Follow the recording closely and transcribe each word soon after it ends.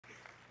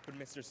Would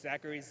Mr.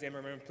 Zachary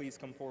Zimmerman please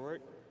come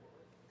forward?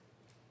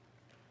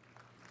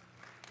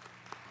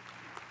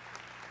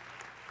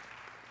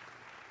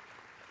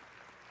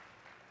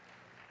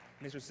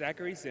 Mr.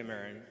 Zachary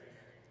Zimmerman,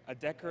 a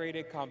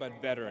decorated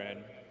combat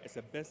veteran, is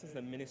a business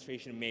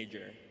administration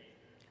major.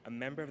 A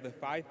member of the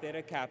Phi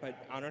Theta Kappa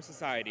Honor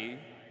Society,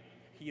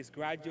 he is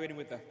graduating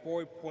with a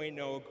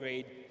 4.0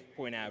 grade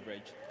point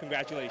average.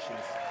 Congratulations.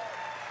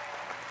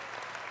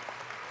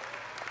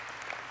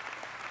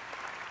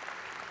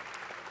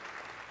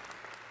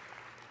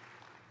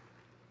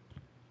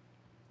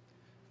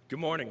 Good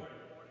morning.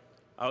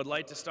 I would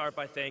like to start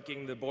by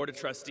thanking the Board of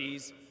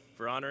Trustees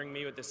for honoring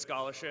me with this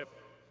scholarship,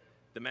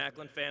 the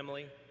Macklin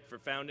family for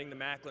founding the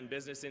Macklin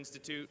Business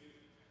Institute,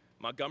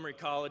 Montgomery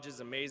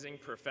College's amazing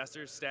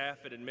professors,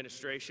 staff, and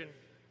administration,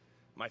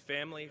 my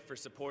family for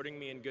supporting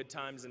me in good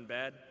times and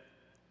bad,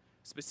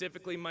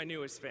 specifically my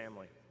newest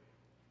family,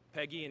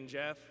 Peggy and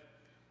Jeff.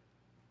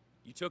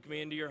 You took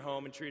me into your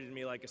home and treated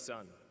me like a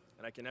son,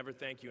 and I can never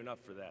thank you enough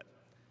for that.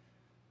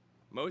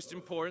 Most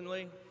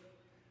importantly,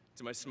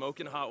 to my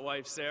smoking hot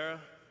wife,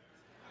 Sarah,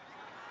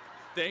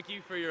 thank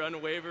you for your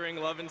unwavering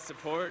love and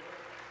support.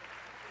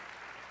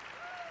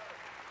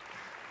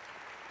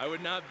 I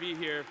would not be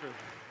here if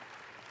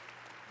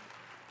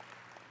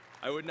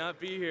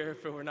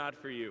it were not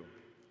for you.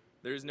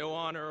 There is no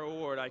honor or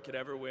award I could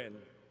ever win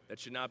that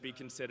should not be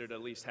considered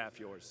at least half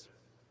yours.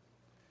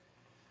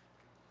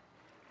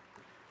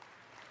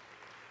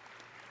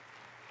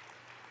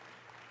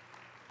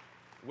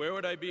 Where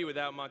would I be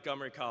without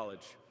Montgomery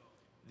College?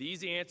 The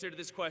easy answer to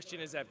this question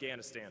is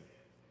Afghanistan,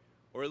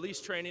 or at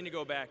least training to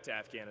go back to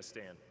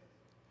Afghanistan.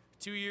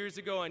 2 years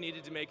ago, I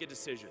needed to make a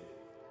decision.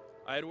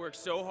 I had worked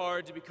so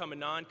hard to become a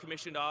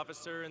non-commissioned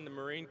officer in the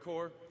Marine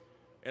Corps,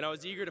 and I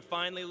was eager to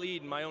finally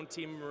lead my own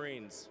team of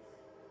Marines.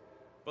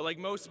 But like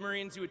most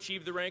Marines who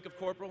achieve the rank of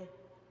corporal,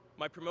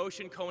 my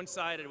promotion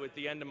coincided with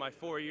the end of my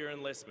 4-year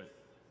enlistment.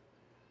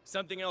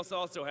 Something else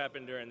also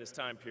happened during this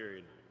time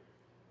period.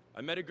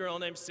 I met a girl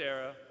named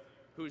Sarah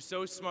who was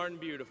so smart and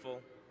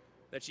beautiful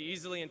that she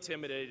easily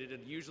intimidated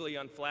a usually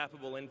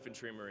unflappable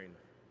infantry Marine.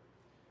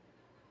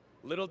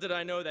 Little did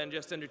I know that in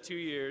just under 2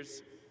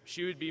 years,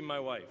 she would be my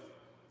wife.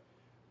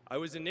 I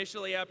was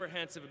initially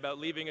apprehensive about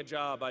leaving a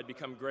job I'd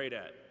become great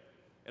at,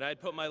 and I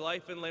had put my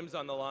life and limbs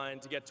on the line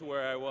to get to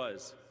where I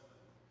was.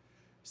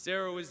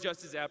 Sarah was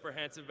just as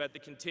apprehensive about the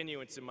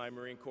continuance of my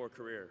Marine Corps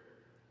career.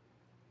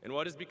 And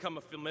what has become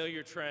a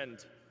familiar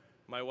trend,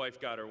 my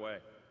wife got her way.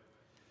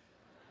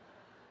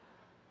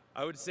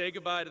 I would say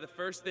goodbye to the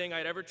first thing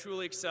I'd ever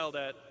truly excelled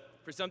at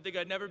for something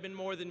I'd never been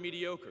more than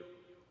mediocre,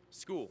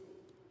 school.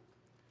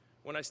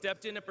 When I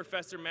stepped into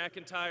Professor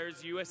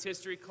McIntyre's U.S.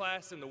 history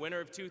class in the winter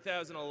of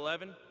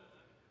 2011,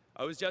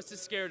 I was just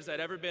as scared as I'd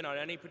ever been on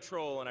any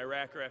patrol in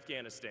Iraq or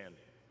Afghanistan.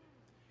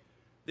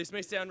 This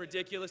may sound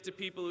ridiculous to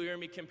people who hear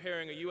me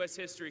comparing a U.S.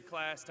 history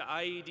class to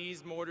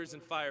IEDs, mortars,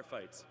 and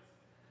firefights.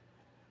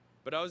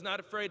 But I was not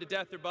afraid of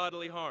death or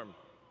bodily harm.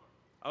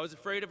 I was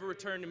afraid of a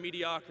return to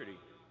mediocrity.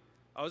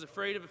 I was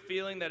afraid of a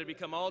feeling that had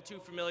become all too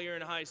familiar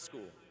in high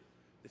school,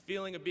 the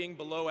feeling of being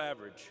below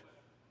average.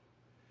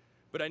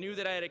 But I knew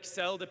that I had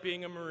excelled at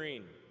being a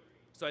Marine,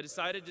 so I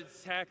decided to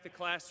attack the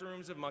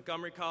classrooms of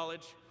Montgomery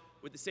College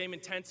with the same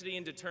intensity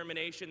and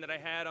determination that I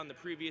had on the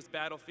previous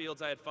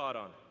battlefields I had fought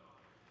on.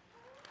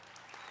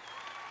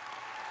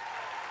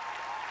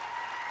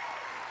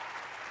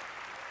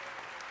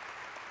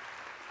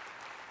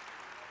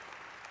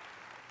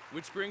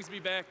 Which brings me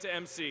back to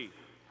MC.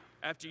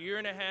 After a year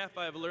and a half,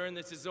 I have learned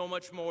this is so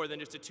much more than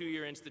just a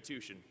 2-year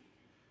institution.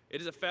 It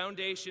is a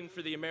foundation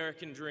for the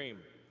American dream,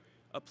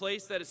 a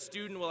place that a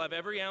student will have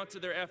every ounce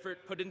of their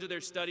effort put into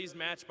their studies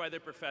matched by their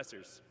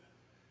professors.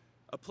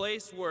 A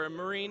place where a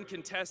Marine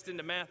can test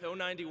into Math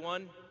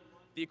 091,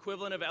 the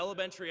equivalent of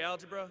elementary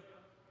algebra,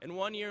 and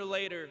 1 year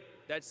later,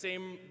 that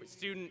same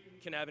student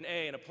can have an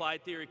A in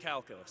applied theory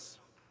calculus.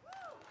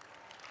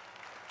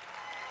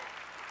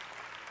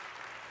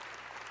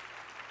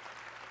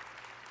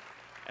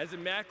 As a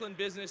Macklin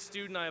business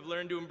student, I have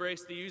learned to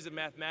embrace the use of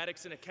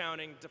mathematics and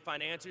accounting to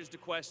find answers to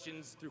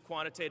questions through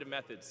quantitative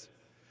methods.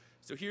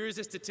 So here is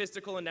a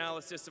statistical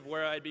analysis of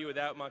where I'd be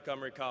without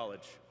Montgomery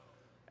College.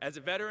 As a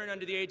veteran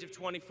under the age of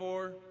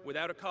 24,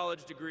 without a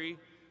college degree,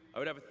 I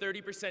would have a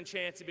 30%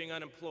 chance of being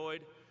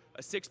unemployed,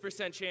 a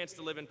 6% chance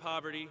to live in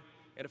poverty,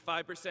 and a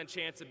 5%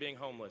 chance of being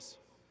homeless.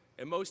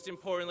 And most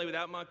importantly,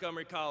 without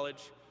Montgomery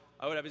College,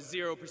 I would have a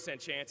 0%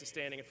 chance of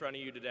standing in front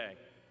of you today.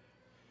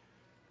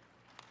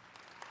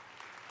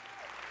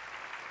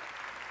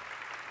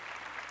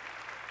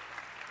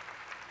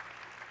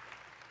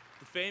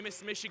 The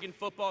famous Michigan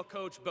football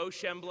coach Bo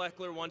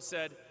Schembechler once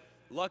said,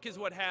 "Luck is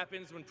what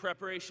happens when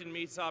preparation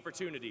meets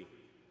opportunity."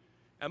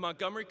 At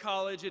Montgomery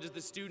College, it is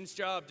the student's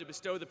job to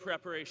bestow the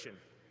preparation.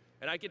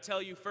 And I can tell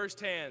you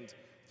firsthand,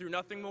 through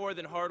nothing more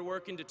than hard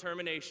work and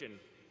determination,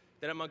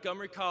 that at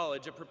Montgomery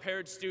College, a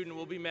prepared student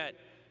will be met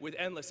with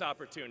endless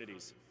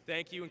opportunities.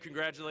 Thank you and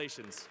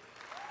congratulations.